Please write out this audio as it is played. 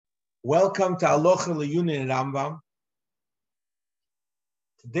Welcome to Aloha L'Yunin Rambam.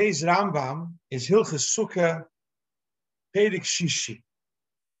 Today's Rambam is Hilchos Sukkah, Perek Shishi.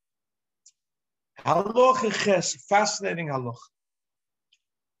 Halacha Ches, fascinating halacha.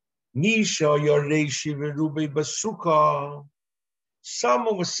 Nisha Yoreshi Verube Basukkah.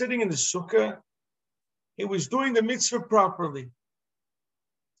 Someone was sitting in the sukkah. He was doing the mitzvah properly.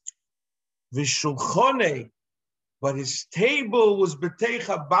 V'shulchone, but his table was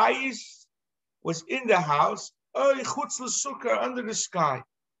beteicha bayis, was in the house, chutz l'sukkah, under the sky.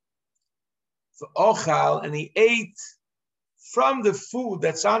 V'ochal, and he ate from the food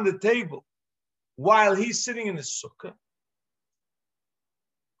that's on the table while he's sitting in the sukkah.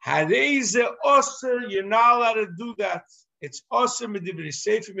 Hareze osir, you're not allowed to do that. It's osir midibri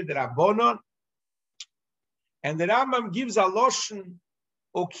sefer midrabanon. And the Rambam gives a loshon,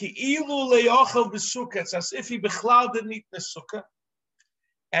 o ki'ilu le'ochel b'sukkah. It's as if he bechlal didn't eat the sukkah,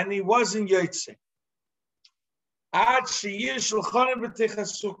 and he wasn't yotze. Ad sheyir shulchan b'teicha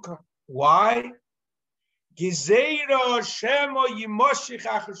sukkah. Why? Gezeira shemo yimoshich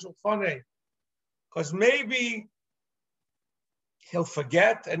achar shulchanei. Because maybe he'll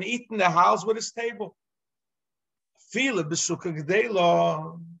forget and eat in the house with his table. Feel it b'sukkah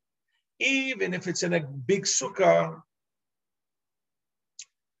g'deilo. Even if it's in a big sukkah,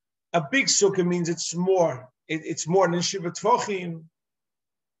 a big sukkah means it's more. It's more than Shiva Tvochim.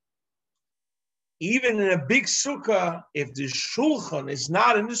 Even in a big sukkah, if the shulchan is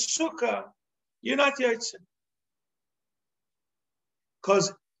not in the sukkah, you're not yotze.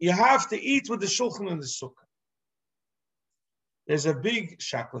 Because you have to eat with the shulchan in the sukkah. There's a big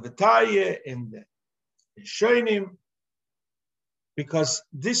shaklavataye in the Shonim, because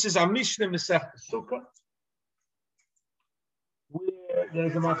this is a Mishnah Masechta Sukkah, where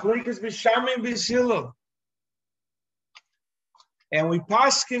there's a machlekes b'Shamai and Beis Hillel, and we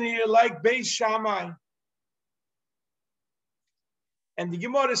paskin here like Beis Shammai. And the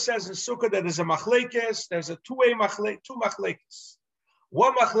Gemara says in Sukkah that there's a machlekes, there's a two machlekes.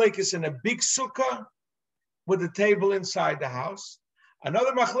 One machlekes in a big sukkah with a table inside the house.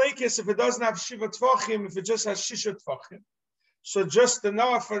 Another machlekes if it doesn't have shiva tvochim, if it just has shisha tvochim. So just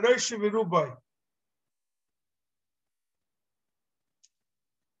enough for Rosh V'Rubai.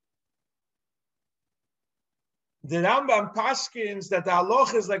 The Rambam paskins that the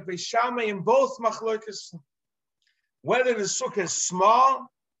halacha is like Beis Shammai in both machlokes. Whether the sukkah is small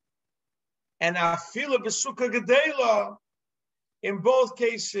and afilu b'sukkah gedeila, in both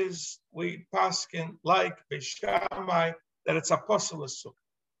cases we paskin like Beis Shammai that it's a apostle sukkah.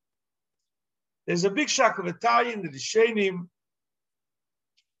 There's a big shakavatay in the Rishonim.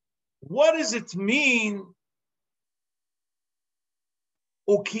 What does it mean?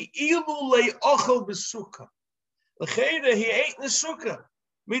 Uki'ilu le'ochel b'sukkah. L'cheira, he ate in the sukkah.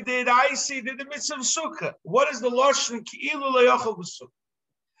 Midiraisi did the mitzvah of sukkah. What is the lashon ki'ilu le'ochel b'sukkah?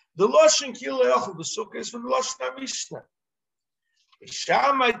 The lashon ki'ilu le'ochel b'sukkah is from the lashon HaMishnah.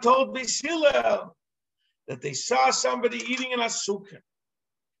 Shammai told Beis Hillel that they saw somebody eating in a sukkah,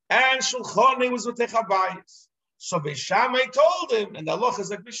 and shulchanei was with techabayis. So Beis Shammai told him, and the halacha is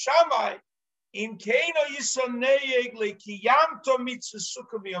like Beis Shammai, in keino yisoneyeg lekiyamto mitzvah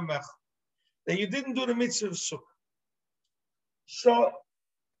sukkah miyomecha, that you didn't do the mitzvah of sukkah. So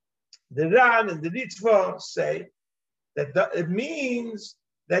the Ran and the Ritva say that it means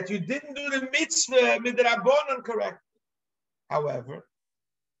that you didn't do the mitzvah midrabanan correctly. However,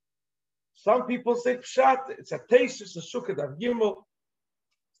 some people say pshat, it's a tesis, a sukkah of Gimel,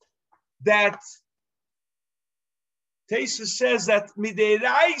 that Tesis says that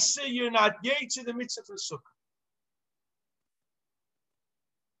midiraisa you're not yetz in the mitzvah for sukkah.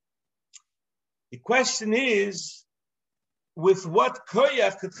 The question is, with what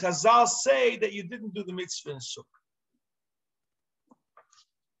koyach could Chazal say that you didn't do the mitzvah in sukkah?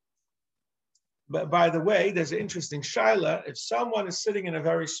 But by the way, there's an interesting shaila. If someone is sitting in a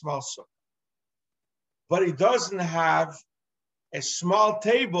very small sukkah, but he doesn't have a small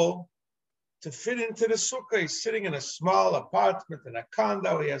table to fit into the sukkah, he's sitting in a small apartment, in a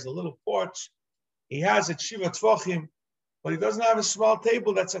condo, he has a little porch, he has a shiva tvochim, but he doesn't have a small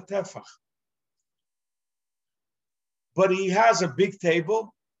table that's a tefach. But he has a big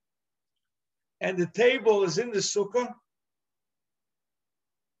table, and the table is in the sukkah,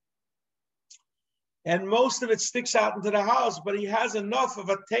 and most of it sticks out into the house, but he has enough of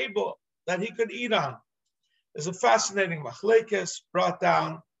a table that he could eat on. There's a fascinating machlekes brought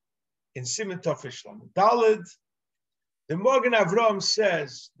down in Siman Tov Shlam Daled. The Magen Avraham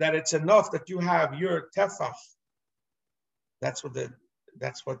says that it's enough that you have your tefach. That's what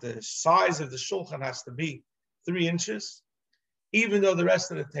the size of the shulchan has to be, 3 inches. even though the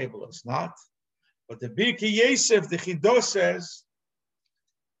rest of the table is not. But the Birkei Yosef, the Chido says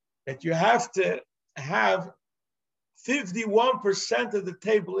that you have to have 51% of the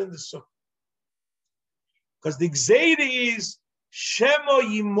table in the sukkah. Because the Gzeira is Shemo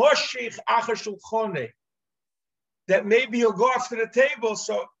Yimoshich Achar Shulchone, that maybe he'll go after the table,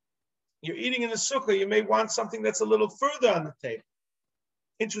 so you're eating in the sukkah, you may want something that's a little further on the table.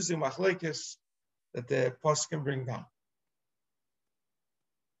 Interesting machlekes that the post can bring down.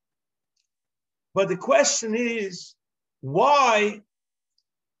 But the question is, why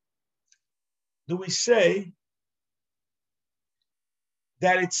do we say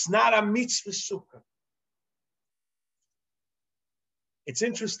that it's not a mitzvah sukkah? It's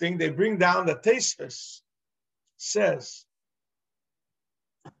interesting, they bring down that Tosfos says,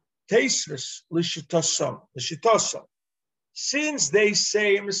 Tosfos l'shitosam, since they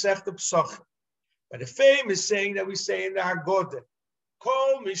say in Masechta Pesachim, but the famous saying that we say in the Haggadah,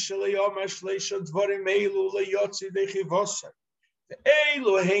 Kol mishalei omer shleisha dvarim elu leyotzi dechivosai, the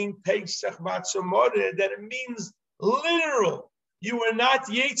elu hein Pesach matzamoreh, that it means literal. You are not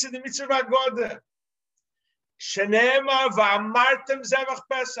yetzi the mitzvah Haggadah. Shenema va'amartem zevach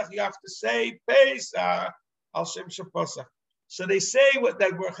Pesach. You have to say Pesach al shem Pesach. So they say what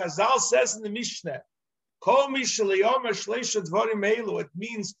that where Chazal says in the Mishnah, Kol mishalei omer shleisha dvarim elu. It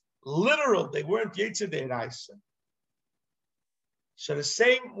means literal. They weren't yetzi de'iraisa. So the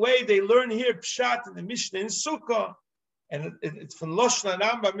same way they learn here Pshat in the Mishnah in Sukkah, and it's from Loshna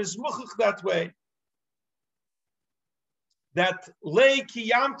Rambam is muchach that way, that lei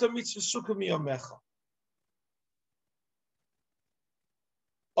kiyamta mitzvah Sukkah miyomecha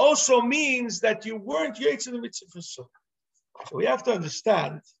also means that you weren't yetz in the mitzvah for Sukkah. So we have to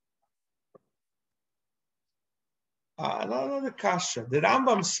understand another kasha. The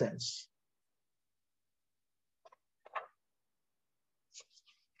Rambam says,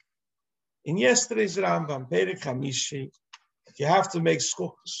 in yesterday's Rambam, Perek Hamishi, you have to make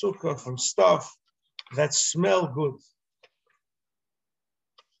sukkah from stuff that smell good.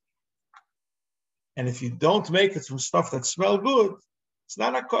 And if you don't make it from stuff that smell good, it's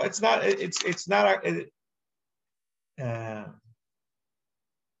not a.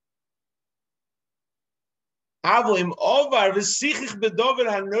 Avoim ovar v'sichich bedover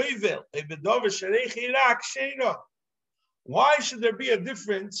hanoivel bedover sherei chira kshera. Why should there be a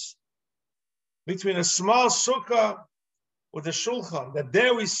difference between a small sukkah with a shulchan? That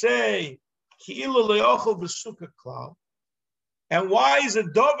there we say ki'ilu le'ochel b'sukkah klal. And why is a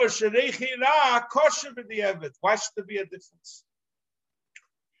dover sherei chira kosher b'di'evet? Why should there be a difference?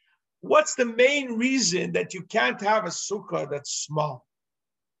 What's the main reason that you can't have a sukkah that's small?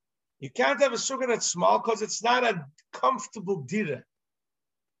 You can't have a sukkah that's small because it's not a comfortable dira.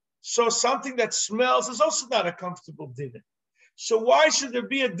 So something that smells is also not a comfortable dira. So why should there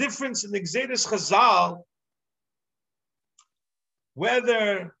be a difference in the Gzeiras Chazal,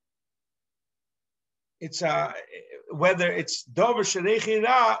 whether it's dover sherei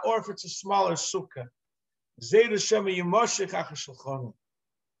chira or if it's a smaller sukkah? Gzeiras shema yimoshech achar shulchano.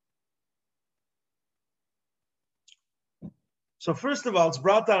 So first of all, it's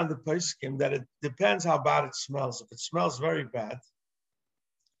brought down in the Poskim that it depends how bad it smells. If it smells very bad,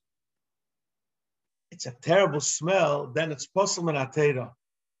 it's a terrible smell, then it's posel min hatera.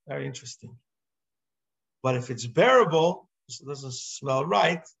 Very interesting. But if it's bearable, so it doesn't smell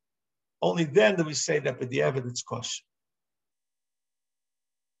right, only then do we say that with the evidence it's kosher.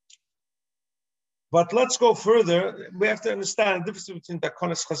 But let's go further. We have to understand the difference between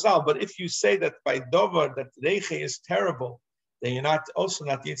Dakonis Chazal. But if you say that by Dover that Reiche is terrible, then you're not also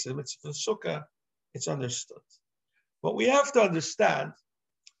not the mitzvah sukkah, it's understood. But we have to understand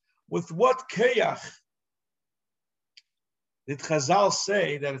with what keyach did Chazal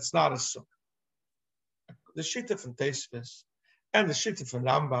say that it's not a sukkah. The Shita from Tosfos and the Shita from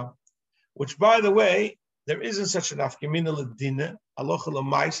Rambam, which by the way, there isn't such an afkemina l'dina, alocha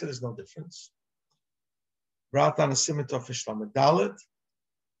l'maisa, there's no difference. Brought on a simit of Ishlam Dalet,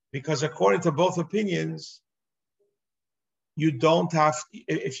 because according to both opinions, you don't have,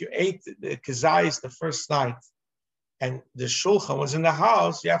 if you ate the kazayis the first night and the shulchan was in the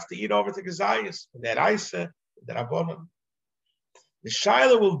house, you have to eat over the kazayis, the raisa, the rabbonim. The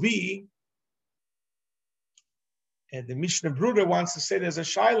shaila will be, and the Mishnah Bruder wants to say there's a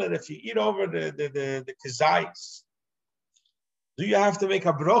shaila that if you eat over the kazayis, do you have to make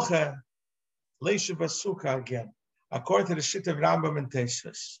a brocha, leisha basukah again, according to the shit of Rambam and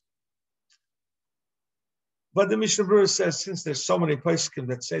Tosfos? But the Mishnah Berurah says, since there's so many poskim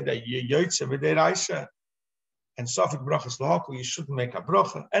that say that you yoytze v'deiraisa and sofik brachas lahakol, you shouldn't make a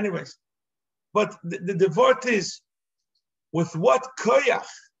bracha. Anyways, but the word is With what koyach,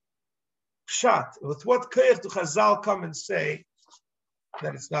 pshat, with what koyach do Chazal come and say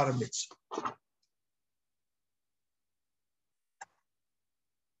that it's not a mitzvah?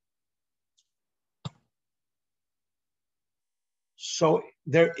 So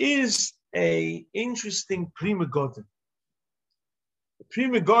there is a interesting Pri Megadim. The Pri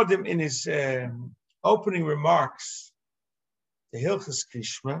Megadim in his opening remarks, the Hilchos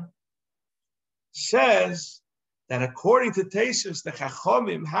Krishma, says that according to Tosfos, the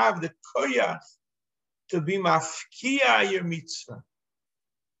Chachomim have the koyach to be mafkia your mitzvah.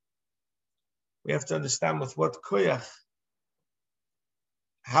 We have to understand with what koyach,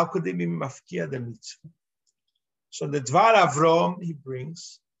 how could they be mafkia the mitzvah? So the Dvar Avrom, he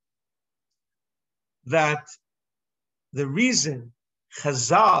brings that the reason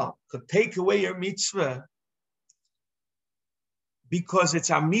Chazal could take away your mitzvah because it's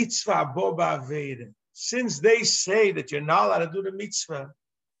a mitzvah aboba aveda. Since they say that you're not allowed to do the mitzvah,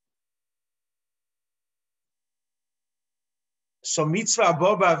 so mitzvah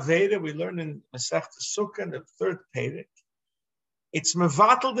aboba aveda, we learn in Masechta Sukkah, in the third Perek, it's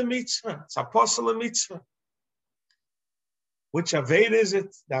mevatel the mitzvah, it's apostle of mitzvah. Which aveda is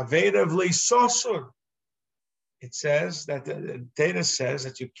it? The aveda of leisosur. It says that the Torah says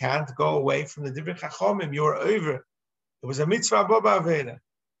that you can't go away from the divrei chachomim. You're over. It was a mitzvah aboba aveda.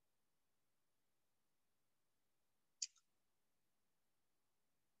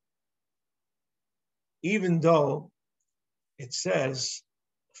 Even though it says,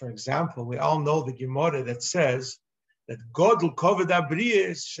 for example, we all know the Gemara that says that Godel koved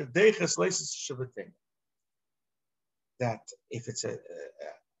abriyos shedeches leises shabatim. That if it's a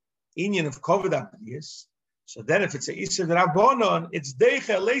inyan of koved abriyos, so then if it's a Isser Rabbanon, it's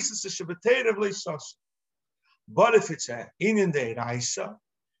Deicha Leises Shabbaterev Leisos. But if it's a Inyan Deiraisa,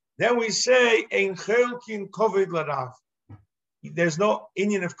 then we say Ein Chelkin Koved Larav. There's no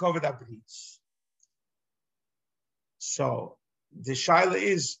Inyan of Koved Abris. So the Shaila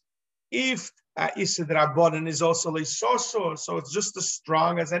is, if a Isser Rabbanon is also Leisos, so it's just as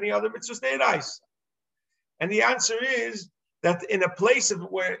strong as any other mitzvah Deiraisa. And the answer is that in a place of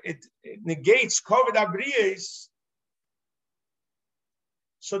where it negates Koved Abriyos,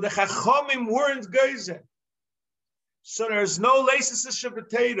 so the Chachomim weren't geizer. So there's no leises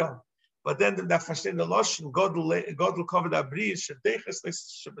Shabbatero. But then the Fashin the Loshen, Godel Koved Abriyos, Shadeches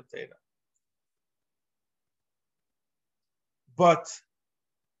leises Shabbatero. But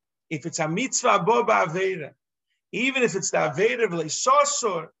if it's a mitzvah aboba aveda, even if it's the aveda of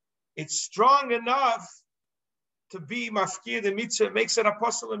leisosur, it's strong enough to be mafkir the mitzvah, it makes it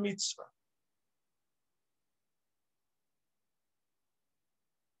apostle a mitzvah.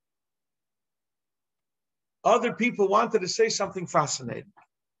 Other people wanted to say something fascinating.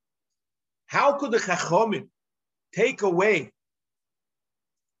 How could the Chachomim take away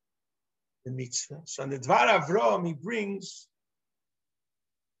the mitzvah? So in the Dvar Avrom, he brings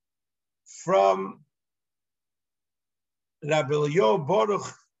from Rabbi Eliyahu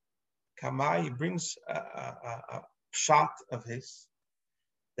Baruch Kamai, he brings a shot of his,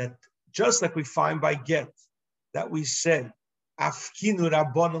 that just like we find by get, that we say, Afkinu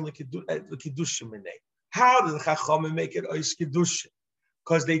Rabbanon l'Kiddushim minei. How did the Chachomim make it Ois Kiddushim?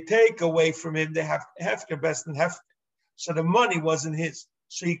 Because they take away from him, they have Hefker best and Hefker. So the money wasn't his,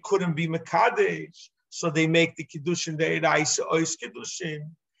 so he couldn't be Mekadesh. So they make the Kiddushim Deiraisa Ois Kiddushim.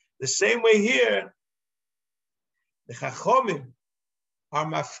 The same way here, the Chachomim are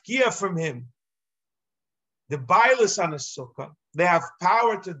mafkia from him. The bailis on a sukkah, they have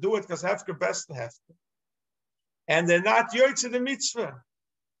power to do it because hefker best and hefker. And they're not yotze the mitzvah.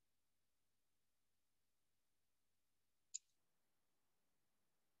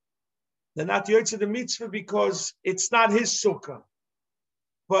 They're not yotze the mitzvah because it's not his sukkah.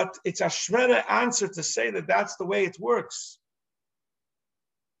 But it's a shmena answer to say that that's the way it works.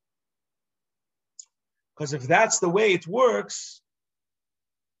 Because if that's the way it works,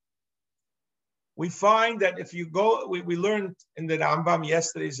 we find that if you go, we learned in the Rambam,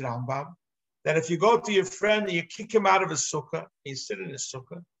 yesterday's Rambam, that if you go to your friend and you kick him out of his sukkah, you sit in his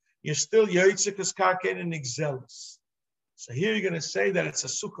sukkah, you're still yoytze kaskarken and exelis. So here you're going to say that it's a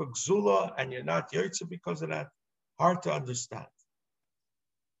sukkah gzula and you're not yoytze because of that. Hard to understand.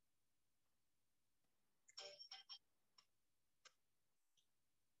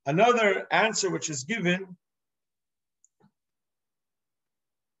 Another answer which is given,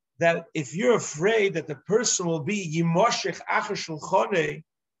 that if you're afraid that the person will be yimoshech acher shulchonei,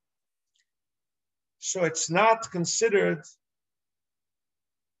 so it's not considered,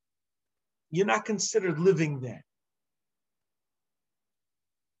 you're not considered living there.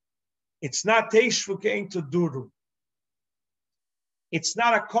 It's not teishvu kein to duru. it's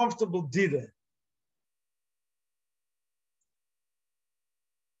not a comfortable dida.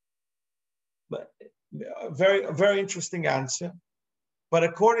 But very, very interesting answer. But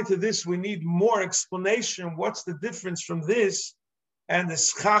according to this, we need more explanation. What's the difference from this and the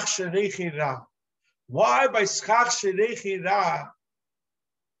schach sherechi ra? Why by schach sherechi ra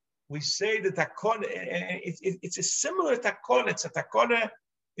we say that takona? It's a similar takona. It's a takona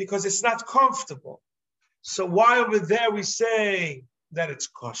because it's not comfortable. So why over there we say that it's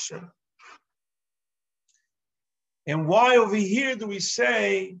kosher? And why over here do we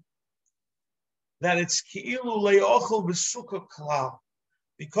say that it's ki'ilu le'ochel b'sukkah klal?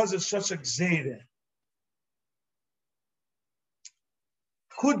 Because it's such a gzeira.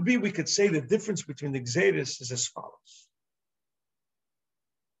 Could be we could say the difference between the gzeiras is as follows.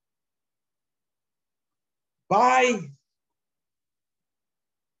 By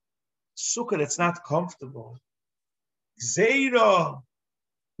sukkah that's not comfortable, gzeira,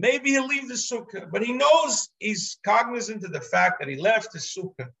 maybe he'll leave the sukkah, but he knows, he's cognizant of the fact that he left the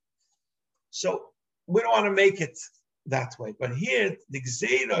sukkah. So we don't want to make it that way. But here, the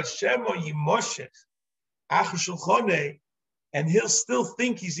gzeira shemo yimoshech achar shulchonei, and he'll still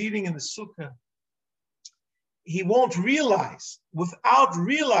think he's eating in the sukkah. He won't realize, without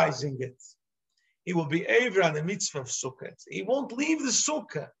realizing it, he will be over on the mitzvah of sukkah. He won't leave the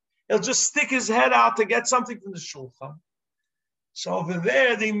sukkah. He'll just stick his head out to get something from the shulchan. So over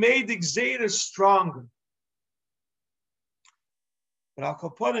there, they made the gzeira stronger. But al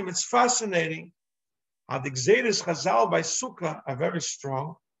kaponim, it's fascinating how the gzeiras chazal by sukkah are very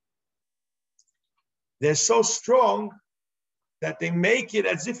strong. They're so strong that they make it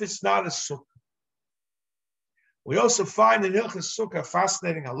as if it's not a sukkah. We also find in Hilchas Sukkah,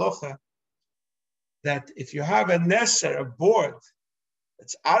 fascinating halacha, that if you have a neser, a board,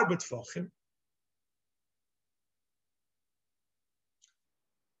 that's arbet tvachim,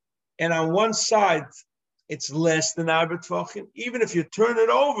 and on one side it's less than arbet tvachim, even if you turn it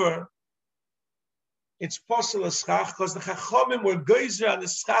over, it's possible a schach, because the chachamim were geyser on the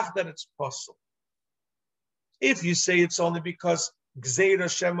schach that it's possible. If you say it's only because gzeira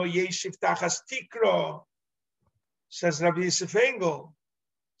shemo yeshiv tachas tikro, says Rabbi Yosef Engel,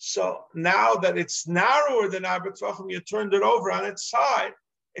 so now that it's narrower than arbet tvachim, you turned it over on its side,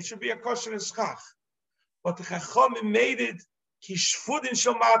 it should be a kosher and schach. But the chachamim made it kishfudin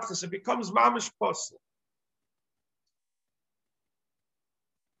shel matchas, it becomes mamish possible.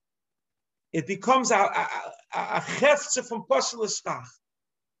 It becomes a cheftze from posel schach.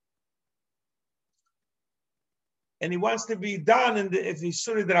 And he wants to be done in the, if he's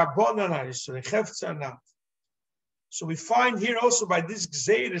suri the rabbanon or he's suri cheftze or not. So we find here also by this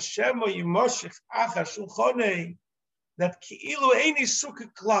gzeira shemo yimoshech achar shulchonei that ki'ilu eini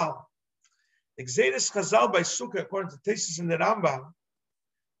sukkah klal. The gzeiras chazal by sukkah, according to Tesis in the Rambam,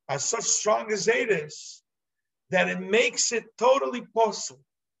 are such strong gzeiras that it makes it totally possible.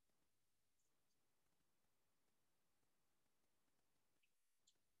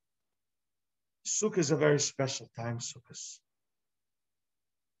 Sukkah is a very special time, Sukkot.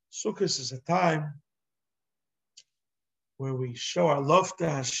 Sukkot is a time where we show our love to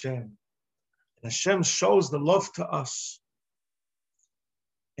Hashem. And Hashem shows the love to us.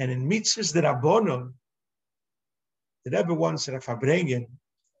 And in mitzvahs the Rabbonon, the Rebbe once said, Fabrengen,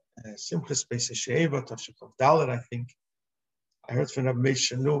 Simchas Beis Sheva, Toshikov Dalet, I think. I heard from Rabbi Meir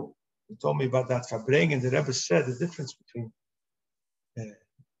Shanu, he told me about that Fabrengen. The Rebbe said the difference between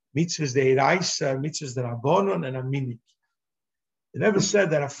mitzvahs the Eraisa, mitzvahs the Rabbonon, and a minik. The Rebbe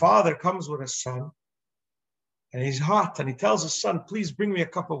said that a father comes with a son, and he's hot, and he tells his son, please bring me a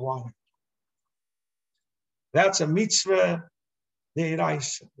cup of water. That's a mitzvah the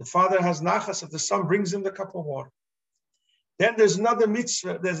Eraisa. The father has nachas if the son brings him the cup of water. Then there's another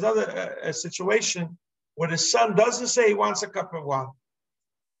mitzvah, there's another situation where the son doesn't say he wants a cup of water.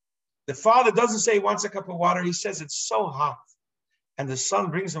 The father doesn't say he wants a cup of water, he says it's so hot. And the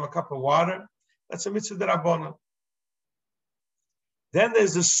son brings him a cup of water, that's a mitzvah d'Rabbanan. Then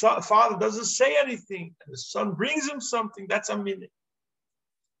there's the son, father doesn't say anything, and the son brings him something, that's a minute.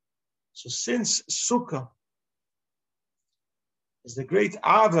 So since Sukkah is the great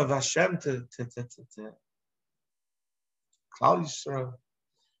Ava of Hashem to Klal Yisrael,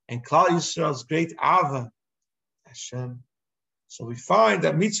 and Klal Yisrael's great Ava, Hashem. So we find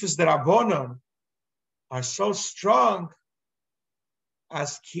that mitzvahs d'Rabbanan are so strong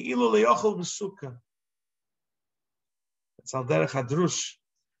as ki'ilu le'ochel b'sukkah. It's al derech hadrush,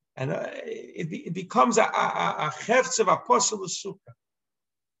 and it becomes a cheftz of apostle sukkah.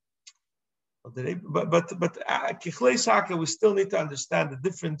 But kichlei saka, we still need to understand the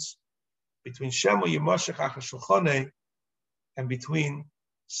difference between shemo yimoshech achar shulchonei and between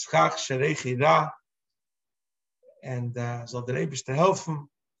Schach Sherechi Ra, and zal der Eibishter helfen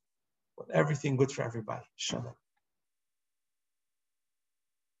with everything good for everybody. Shalom.